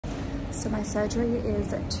So my surgery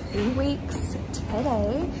is 2 weeks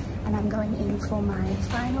today, and I'm going in for my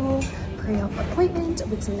final pre-op appointment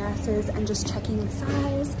with some nurses and just checking the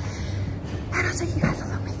size. And I'll take you guys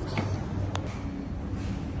along with me.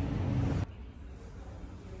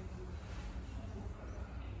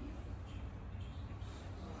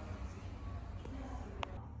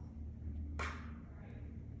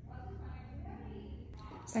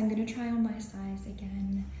 So I'm going to try on my size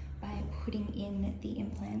again by putting in the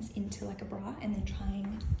implants into like a bra and then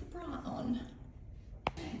trying the bra on.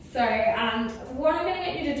 So what I'm going to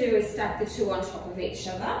get you to do is stack the two on top of each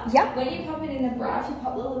other. Yep. When you pop it in the bra, if you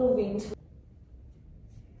pop the little ring to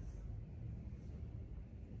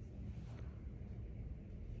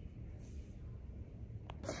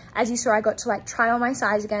As you saw, I got to like try on my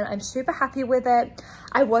size again. I'm super happy with it.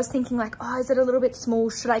 I was thinking like, oh, is it a little bit small?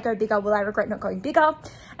 Should I go bigger? Will I regret not going bigger?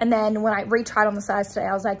 And then when I retried on the size today,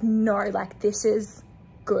 I was like, no, like this is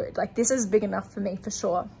good. Like this is big enough for me for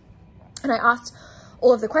sure. And I asked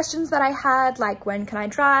all of the questions that I had, like when can I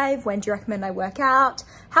drive? When do you recommend I work out?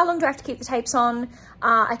 How long do I have to keep the tapes on?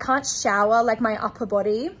 I can't shower like my upper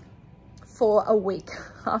body for a week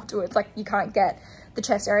afterwards. Like you can't get the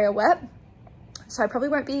chest area wet. So I probably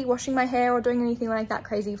won't be washing my hair or doing anything like that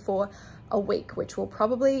crazy for a week, which will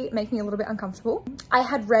probably make me a little bit uncomfortable. I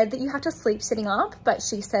had read that you have to sleep sitting up, but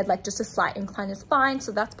she said like just a slight incline is fine.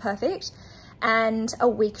 So that's perfect. And a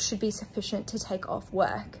week should be sufficient to take off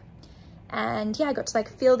work. And yeah, I got to like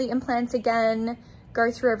feel the implants again,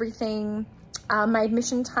 go through everything. My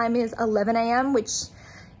admission time is 11 AM, which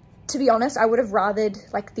to be honest, I would have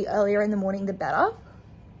rathered like the earlier in the morning, the better.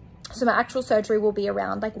 So my actual surgery will be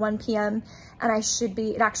around like 1 PM and I should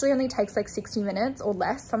be, it actually only takes like 60 minutes or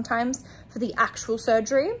less sometimes for the actual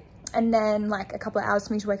surgery. And then like a couple of hours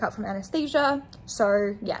for me to wake up from anesthesia.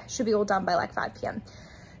 So yeah, should be all done by like 5 PM.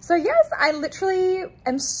 So yes, I literally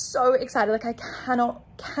am so excited. Like I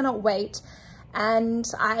cannot wait. And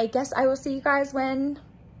I guess I will see you guys when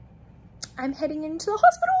I'm heading into the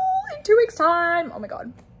hospital in 2 weeks time. Oh my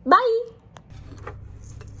God, bye.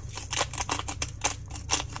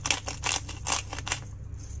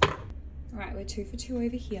 All right, we're 2 for 2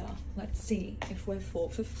 over here. Let's see if we're 4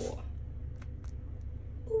 for 4.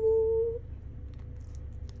 Ooh.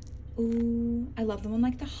 Ooh, I love them on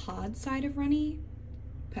like the hard side of runny.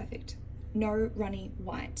 Perfect. No runny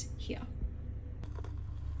white here.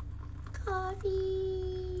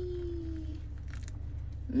 Coffee.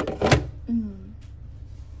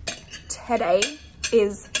 Today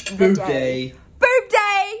is the Boob day. day. Boob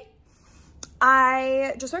day!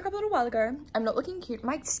 I just woke up a little while ago. I'm not looking cute.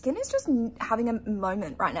 My skin is just having a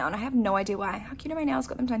moment right now and I have no idea why. How cute are my nails?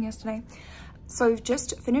 Got them done yesterday. So I've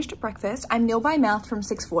just finished breakfast. I'm nil by mouth from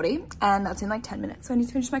 6:40 and that's in like 10 minutes. So I need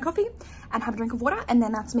to finish my coffee and have a drink of water and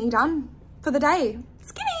then that's me done for the day.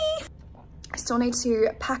 Skinny! I still need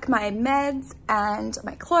to pack my meds and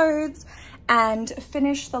my clothes and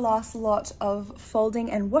finish the last lot of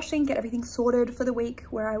folding and washing, get everything sorted for the week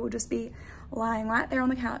where I will just be lying right there on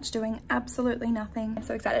the couch doing absolutely nothing. I'm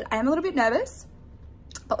so excited. I am a little bit nervous,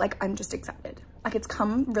 but like I'm just excited. Like it's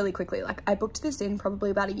come really quickly. Like I booked this in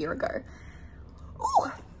probably about a year ago.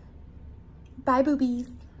 Ooh. Bye boobies.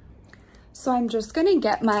 So I'm just gonna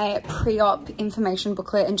get my pre-op information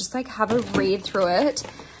booklet and just like have a read through it.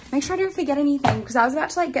 Make sure I don't forget anything because I was about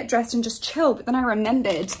to like get dressed and just chill, but then I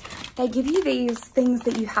remembered they give you these things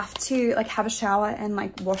that you have to like have a shower and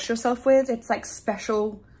like wash yourself with. It's like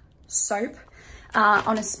special soap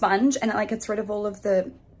on a sponge and it like gets rid of all of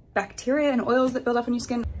the bacteria and oils that build up on your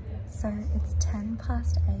skin. So it's 10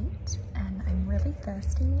 past 8 and I'm really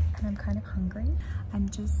thirsty and I'm kind of hungry. I'm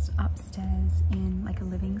just upstairs in like a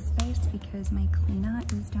living space because my cleaner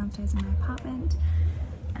is downstairs in my apartment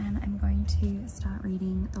and I'm going to start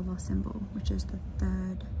reading The Lost Symbol, which is the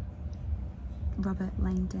 3rd Robert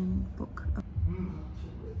Langdon book.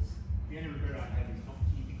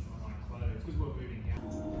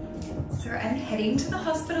 So I'm heading to the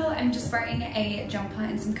hospital. I'm just wearing a jumper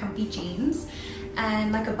and some comfy jeans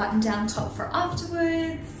and like a button down top for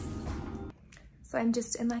afterwards. So I'm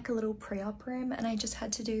just in like a little pre-op room and I just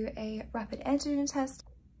had to do a rapid antigen test.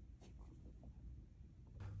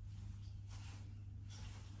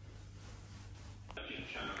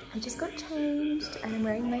 I just got changed and I'm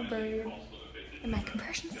wearing my robe and my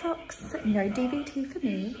compression socks. No DVT for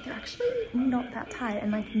me. They're actually not that tight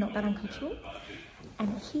and like not that uncomfortable.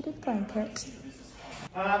 And a heated blanket.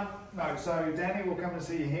 No, so Danny will come and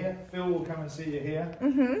see you here. Phil will come and see you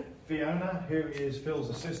here. Fiona, who is Phil's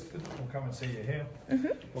assistant, will come and see you here. We're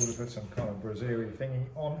going to put some kind of brazieri thingy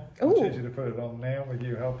on. It's easy to put it on now with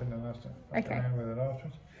you helping them with it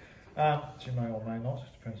afterwards. She may or may not,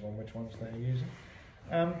 depends on which ones they're using.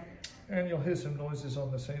 And you'll hear some noises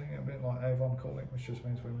on the ceiling, a bit like Avon calling, which just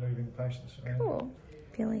means we're moving patients around. Cool.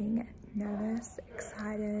 Feeling nervous,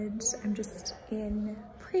 excited. I'm just in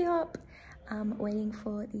pre-op, waiting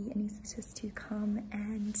for the anaesthetist to come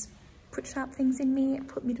and put sharp things in me,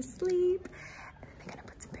 put me to sleep, and then they're gonna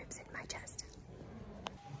put some boobs in my chest.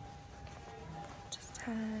 Just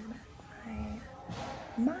had my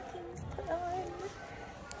markings put on.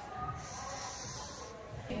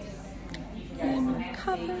 In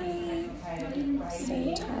recovery,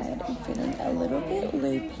 so tired. I'm feeling a little bit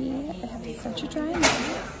loopy. I have such a dry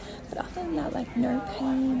mouth, but other than that, like no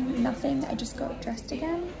pain, nothing. I just got dressed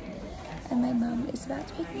again, and my mum is about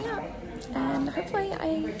to pick me up, and hopefully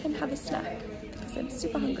I can have a snack because I'm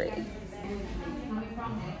super hungry.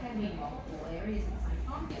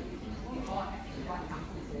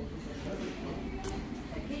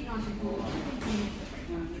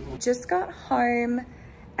 Just got home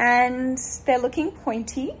and they're looking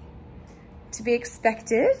pointy, to be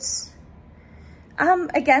expected.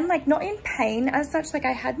 Again, like not in pain as such. Like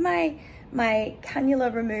I had my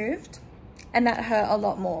cannula removed and that hurt a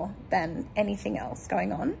lot more than anything else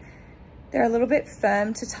going on. They're a little bit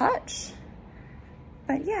firm to touch,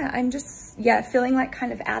 but yeah, I'm just, yeah, feeling like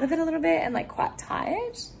kind of out of it a little bit and like quite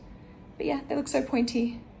tired. But yeah, they look so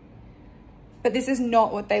pointy. But this is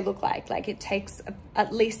not what they look like. Like it takes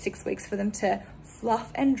at least 6 weeks for them to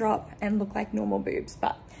fluff and drop and look like normal boobs.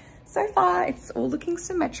 But so far it's all looking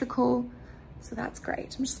symmetrical. So that's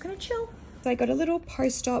great. I'm just gonna chill. So I got a little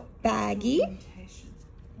post-op baggie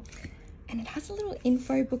and it has a little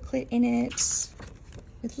info booklet in it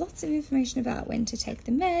with lots of information about when to take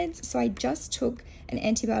the meds. So I just took an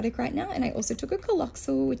antibiotic right now, and I also took a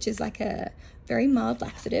Coloxal, which is like a very mild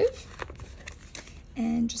laxative.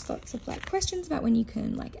 And just lots of like questions about when you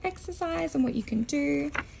can like exercise and what you can do,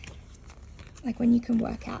 like when you can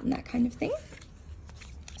work out and that kind of thing.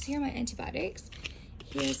 So here are my antibiotics.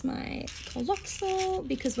 Here's my Coloxal,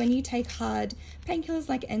 because when you take hard painkillers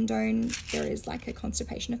like Endone, there is like a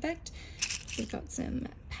constipation effect. We've got some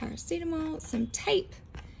paracetamol, some tape,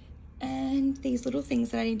 and these little things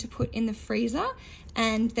that I need to put in the freezer.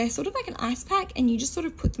 And they're sort of like an ice pack, and you just sort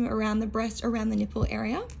of put them around the breast, around the nipple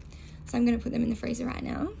area. So I'm gonna put them in the freezer right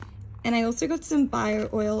now. And I also got some bio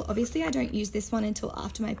oil. Obviously I don't use this one until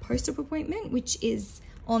after my post-op appointment, which is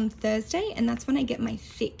on Thursday, and that's when I get my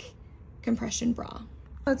thick compression bra.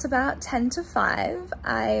 It's about 10 to 5.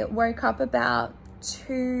 I woke up about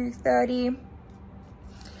 2:30.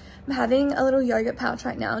 I'm having a little yogurt pouch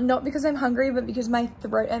right now, not because I'm hungry, but because my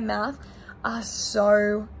throat and mouth are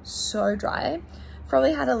so dry.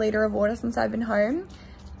 Probably had a liter of water since I've been home,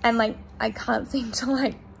 and like I can't seem to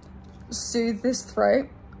like soothe this throat.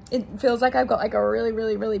 It feels like I've got like a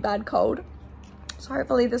really bad cold. So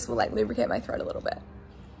hopefully this will like lubricate my throat a little bit.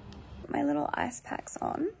 My little ice pack's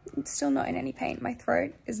on. I'm still not in any pain. My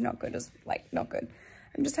throat is not good, not good.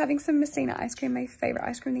 I'm just having some Messina ice cream, my favorite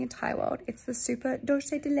ice cream in the entire world. It's the super dulce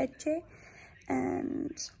de leche,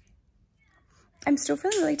 and I'm still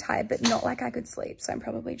feeling really tired, but not like I could sleep. So I'm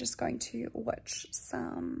probably just going to watch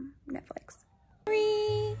some Netflix.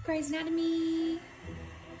 Grey's Anatomy.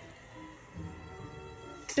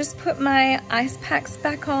 Just put my ice packs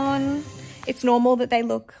back on. It's normal that they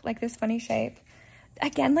look like this funny shape.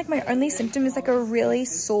 Again, like my only symptom is like a really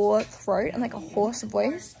sore throat and like a hoarse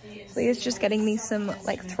voice. Leah's just getting me some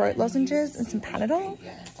like throat lozenges and some Panadol.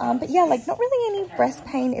 But yeah, like not really any breast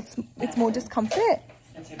pain. It's more discomfort.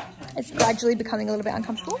 It's gradually becoming a little bit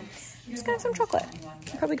uncomfortable. I'm just gonna have some chocolate.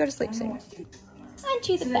 I'll probably go to sleep soon. Aren't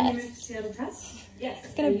you the best?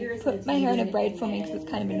 It's gonna put my hair in a braid for me because it's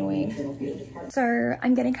kind of annoying. So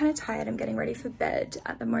I'm getting kind of tired. I'm getting ready for bed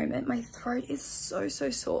at the moment. My throat is so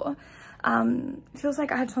sore. It feels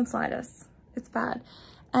like I have tonsillitis. It's bad.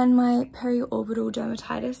 And my periorbital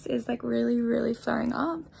dermatitis is like really flaring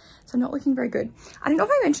up. So not looking very good. I don't know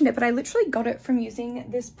if I mentioned it, but I literally got it from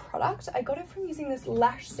using this product. I got it from using this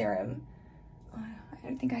lash serum. I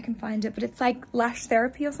don't think I can find it, but it's like lash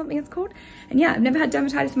therapy or something it's called. And yeah, I've never had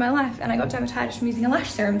dermatitis in my life, and I got dermatitis from using a lash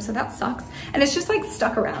serum, so that sucks. And it's just like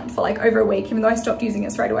stuck around for like over a week, even though I stopped using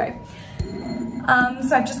it straight away.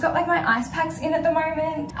 So I've just got like my ice packs in at the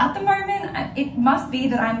moment. It must be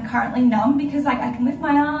that I'm currently numb, because like I can lift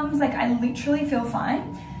my arms, like I literally feel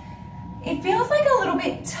fine. It feels like a little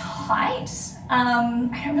bit tight. I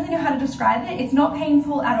don't really know how to describe it. It's not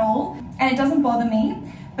painful at all, and it doesn't bother me,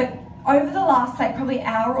 but over the last like probably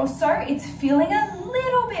hour or so, it's feeling a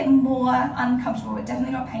little bit more uncomfortable, but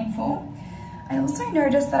definitely not painful. I also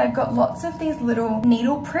noticed that I've got lots of these little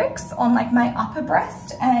needle pricks on like my upper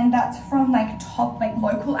breast, and that's from like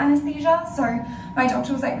local anesthesia. So my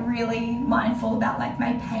doctor was like really mindful about like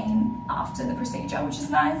my pain after the procedure, which is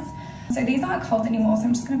nice. So these aren't cold anymore, so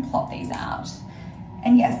I'm just gonna plop these out.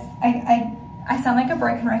 And yes, I sound like a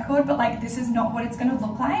broken record, but like this is not what it's gonna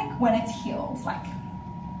look like when it's healed. Like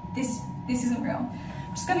this isn't real.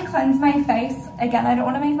 I'm just gonna cleanse my face. Again, I don't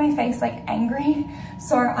wanna make my face like angry,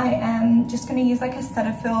 so I am just gonna use like a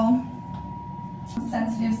Cetaphil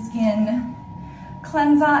sensitive skin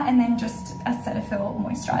cleanser and then just a Cetaphil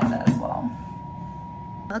moisturizer as well.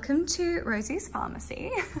 Welcome to Rosie's Pharmacy.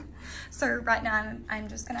 So right now I'm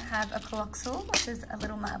just gonna have a Coloxal, which is a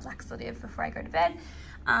little mild laxative before I go to bed.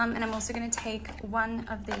 And I'm also gonna take one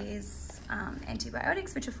of these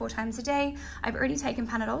antibiotics, which are 4 times a day. I've already taken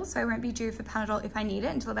Panadol, so I won't be due for Panadol if I need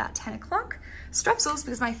it until about 10 o'clock. Strepsils,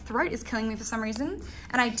 because my throat is killing me for some reason.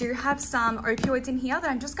 And I do have some opioids in here that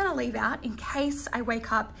I'm just gonna leave out in case I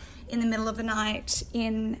wake up in the middle of the night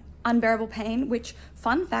in unbearable pain, which,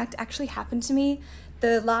 fun fact, actually happened to me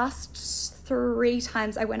the last 3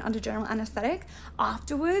 times I went under general anesthetic.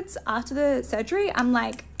 Afterwards, after the surgery, I'm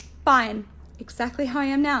like, fine, exactly how I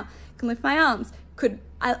am now. Can lift my arms.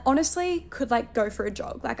 I honestly could like go for a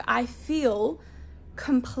jog. Like I feel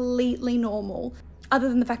completely normal, other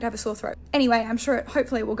than the fact I have a sore throat. Anyway, I'm sure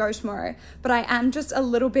hopefully it will go tomorrow, but I am just a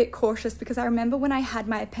little bit cautious because I remember when I had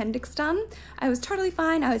my appendix done, I was totally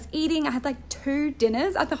fine. I was eating, I had like 2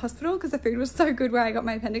 dinners at the hospital because the food was so good where I got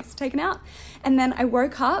my appendix taken out. And then I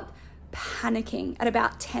woke up panicking at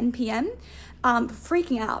about 10 p.m.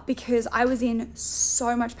 Freaking out because I was in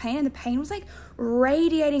so much pain and the pain was like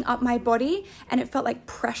radiating up my body and it felt like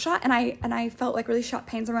pressure and I felt like really sharp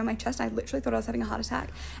pains around my chest. I literally thought I was having a heart attack,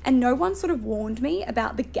 and no one sort of warned me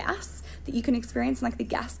about the gas that you can experience and like the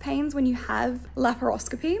gas pains when you have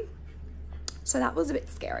laparoscopy. So that was a bit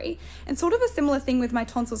scary. And sort of a similar thing with my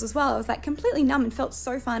tonsils as well. I was like completely numb and felt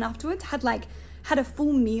so fine afterwards. Had a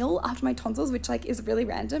full meal after my tonsils, which like is really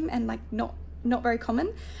random and like not very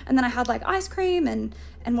common. And then I had like ice cream and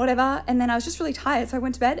whatever, and then I was just really tired, so I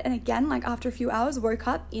went to bed, and again, like after a few hours, woke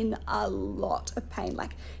up in a lot of pain,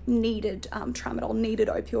 like needed tramadol, needed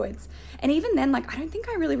opioids. And even then, like I don't think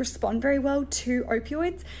I really respond very well to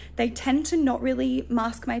opioids. They tend to not really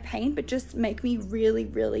mask my pain but just make me really,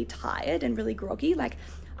 really tired and really groggy. Like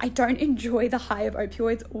I don't enjoy the high of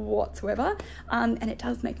opioids whatsoever, and it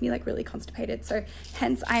does make me like really constipated. So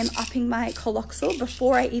hence I am upping my Coloxal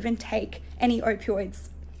before I even take any opioids,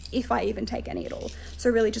 if I even take any at all. So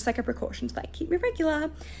really just like a precaution to like keep me regular.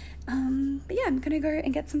 But yeah, I'm gonna go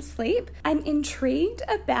and get some sleep. I'm intrigued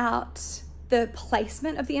about the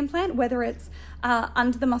placement of the implant, whether it's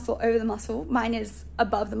under the muscle, over the muscle. Mine is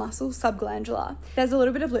above the muscle, subglandular. There's a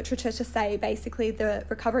little bit of literature to say basically the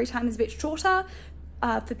recovery time is a bit shorter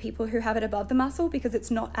for people who have it above the muscle because it's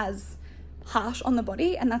not as harsh on the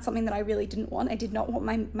body, and that's something that I really didn't want. I did not want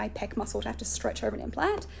my pec muscle to have to stretch over an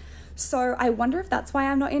implant. So I wonder if that's why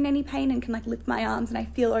I'm not in any pain and can like lift my arms and I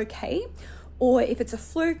feel okay, or if it's a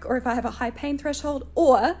fluke, or if I have a high pain threshold,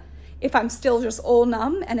 or if I'm still just all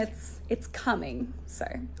numb and it's coming. So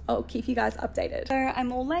I'll keep you guys updated. So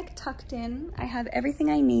I'm all like tucked in. I have everything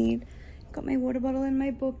I need. Got my water bottle and my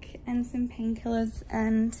book and some painkillers,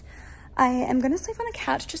 and I am gonna sleep on the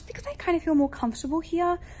couch just because I kind of feel more comfortable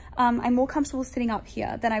here. I'm more comfortable sitting up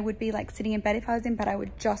here than I would be like sitting in bed. If I was in bed, I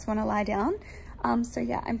would just want to lie down. So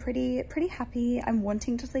yeah, I'm pretty happy. I'm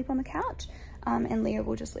wanting to sleep on the couch, and Leo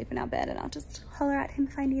will just sleep in our bed, and I'll just holler at him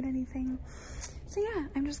if I need anything. So yeah,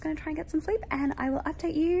 I'm just gonna try and get some sleep, and I will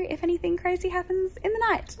update you if anything crazy happens in the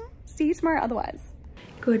night. See you tomorrow otherwise.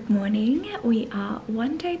 Good morning. We are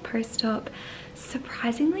 1 day post-op.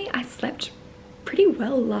 Surprisingly, I slept pretty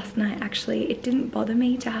well last night actually. It didn't bother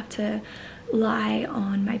me to have to lie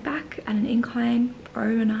on my back at an incline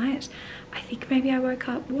overnight. I think maybe I woke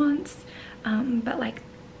up once, but like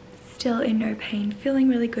still in no pain, feeling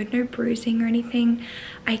really good, no bruising or anything.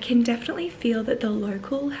 I can definitely feel that the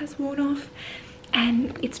local has worn off,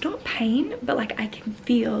 and it's not pain, but like I can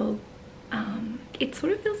feel, it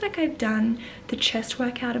sort of feels like I've done the chest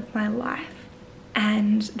workout of my life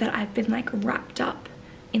and that I've been like wrapped up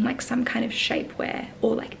in like some kind of shapewear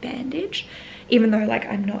or like bandage, even though like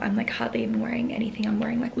I'm like hardly even wearing anything. I'm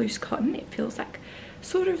wearing like loose cotton. It feels like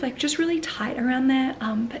sort of like just really tight around there,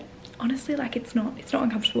 but honestly like it's not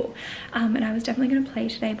uncomfortable. And I was definitely going to play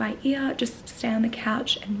today by ear, just stay on the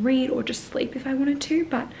couch and read, or just sleep if I wanted to,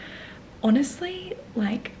 but honestly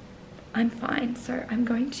like I'm fine. So I'm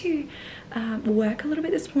going to work a little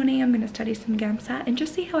bit this morning. I'm going to study some GAMSAT and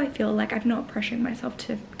just see how I feel. Like I'm not pressuring myself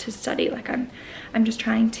to study. Like I'm just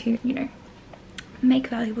trying to, you know, make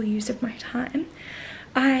valuable use of my time.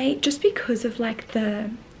 I just because of like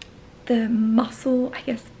the muscle, I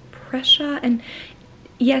guess, pressure, and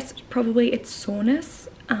yes, probably it's soreness,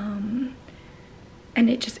 and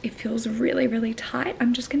it feels really, really tight.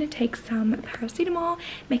 I'm just gonna take some paracetamol,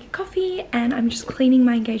 make a coffee, and I'm just cleaning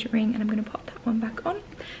my engagement ring, and I'm gonna pop that one back on.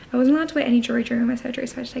 I wasn't allowed to wear any jewelry during my surgery,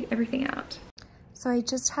 so I had to take everything out. So I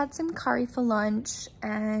just had some curry for lunch,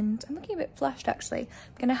 and I'm looking a bit flushed actually.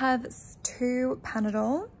 I'm gonna have 2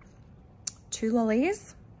 Panadol, 2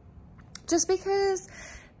 lollies, just because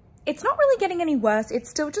it's not really getting any worse. It's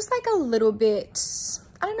still just like a little bit,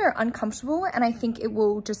 I don't know, uncomfortable, and I think it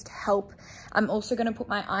will just help. I'm also gonna put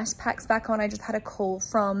my ice packs back on. I just had a call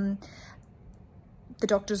from the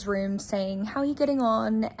doctor's room saying, how are you getting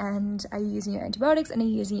on? And are you using your antibiotics and are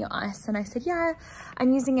you using your ice? And I said, yeah,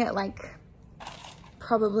 I'm using it like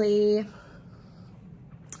probably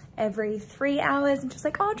every 3 hours. And she's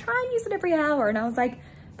like, oh, try and use it every hour. And I was like,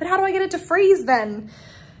 but how do I get it to freeze then?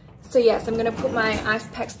 So yes, I'm gonna put my ice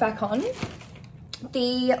packs back on.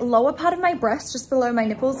 The lower part of my breast, just below my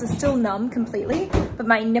nipples, is still numb completely, but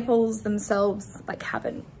my nipples themselves like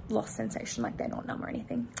haven't lost sensation, like they're not numb or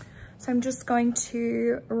anything. So I'm just going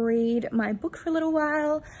to read my book for a little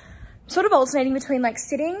while, sort of alternating between like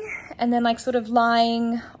sitting and then like sort of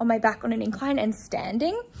lying on my back on an incline and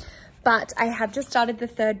standing. But I have just started the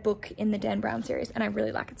 3rd book in the Dan Brown series, and I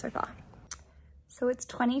really like it so far. So it's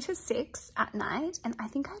 20 to 6 at night, and I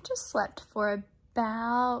think I just slept for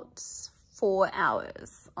about 4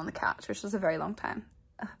 hours on the couch, which was a very long time.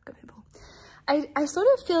 Good people. I sort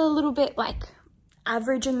of feel a little bit like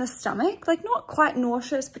average in the stomach, like not quite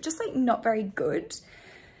nauseous, but just like not very good.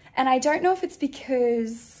 And I don't know if it's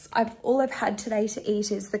because all I've had today to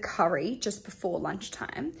eat is the curry just before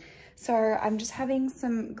lunchtime. So I'm just having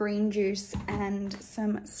some green juice and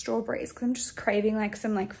some strawberries because I'm just craving like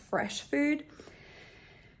some like fresh food.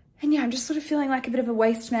 And yeah, I'm just sort of feeling like a bit of a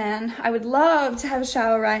waste man. I would love to have a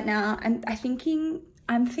shower right now. And I'm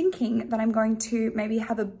thinking that I'm going to maybe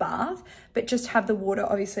have a bath, but just have the water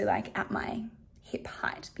obviously like at my hip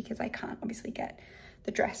height because I can't obviously get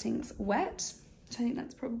the dressings wet. So I think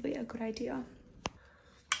that's probably a good idea.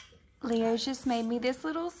 Leo's just made me this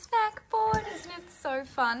little snack board. Isn't it so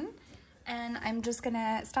fun? And I'm just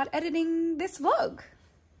gonna start editing this vlog.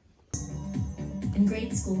 In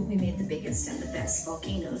grade school, we made the biggest and the best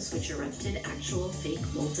volcanoes, which erupted actual fake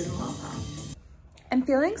molten lava. I'm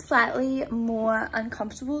feeling slightly more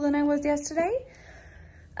uncomfortable than I was yesterday.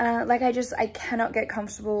 Like I cannot get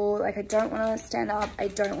comfortable. Like I don't want to stand up. I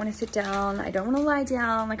don't want to sit down. I don't want to lie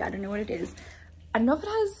down. Like I don't know what it is. I don't know if it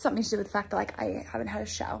has something to do with the fact that like I haven't had a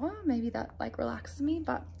shower. Maybe that like relaxes me,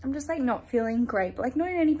 but I'm just like not feeling great, but like not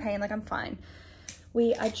in any pain. Like I'm fine.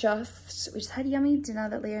 We just had yummy dinner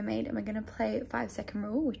that Leo made, and we're gonna play 5-second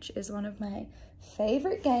rule, which is one of my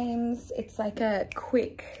favorite games. It's like a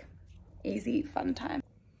quick, easy, fun time.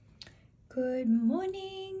 Good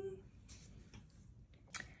morning.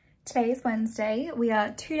 Today is Wednesday. We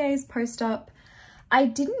are 2 days post-op. I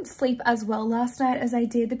didn't sleep as well last night as I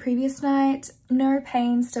did the previous night. No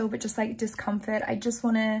pain still, but just like discomfort. I just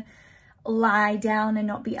wanna lie down and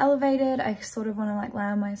not be elevated. I sort of want to like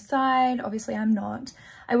lie on my side. Obviously I'm not.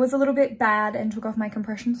 I was a little bit bad and took off my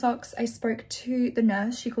compression socks. I spoke to the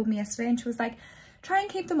nurse. She called me yesterday and she was like, try and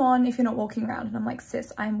keep them on if you're not walking around. And I'm like,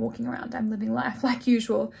 sis, I'm walking around. I'm living life like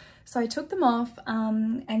usual. So I took them off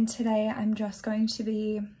and today I'm just going to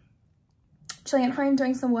be chilling at home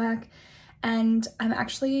doing some work, and I'm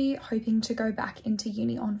actually hoping to go back into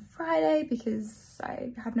uni on Friday because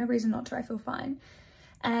I have no reason not to. I feel fine.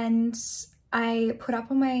 And I put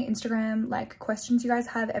up on my Instagram like questions you guys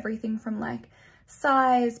have, everything from like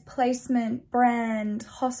size, placement, brand,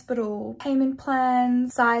 hospital, payment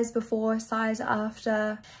plans, size before, size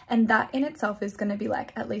after, and that in itself is going to be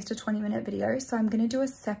like at least a 20-minute video. So I'm going to do a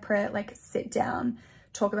separate like sit down,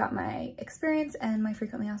 talk about my experience and my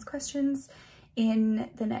frequently asked questions in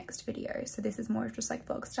the next video. So this is more of just like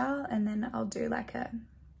vlog style, and then I'll do like a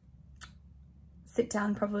sit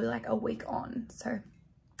down probably like a week on. So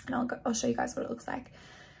and I'll show you guys what it looks like.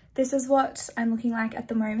 This is what I'm looking like at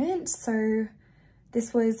the moment. So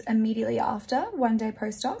this was immediately after 1 day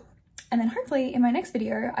post-op. And then hopefully in my next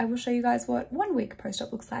video, I will show you guys what 1 week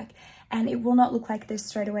post-op looks like. And it will not look like this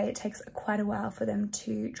straight away. It takes quite a while for them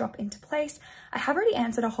to drop into place. I have already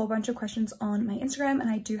answered a whole bunch of questions on my Instagram, and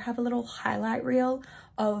I do have a little highlight reel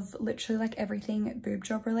of literally like everything boob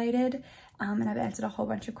job related. And I've answered a whole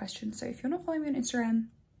bunch of questions. So if you're not following me on Instagram,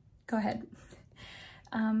 go ahead.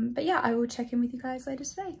 But yeah, I will check in with you guys later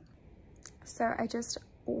today. So I just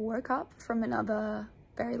woke up from another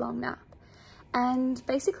very long nap, and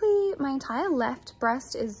basically my entire left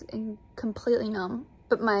breast is completely numb,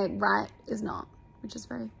 but my right is not, which is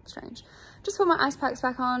very strange. Just put my ice packs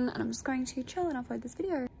back on, and I'm just going to chill and upload this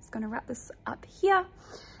video. Just gonna wrap this up here.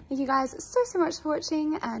 Thank you guys so much for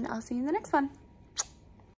watching, and I'll see you in the next one.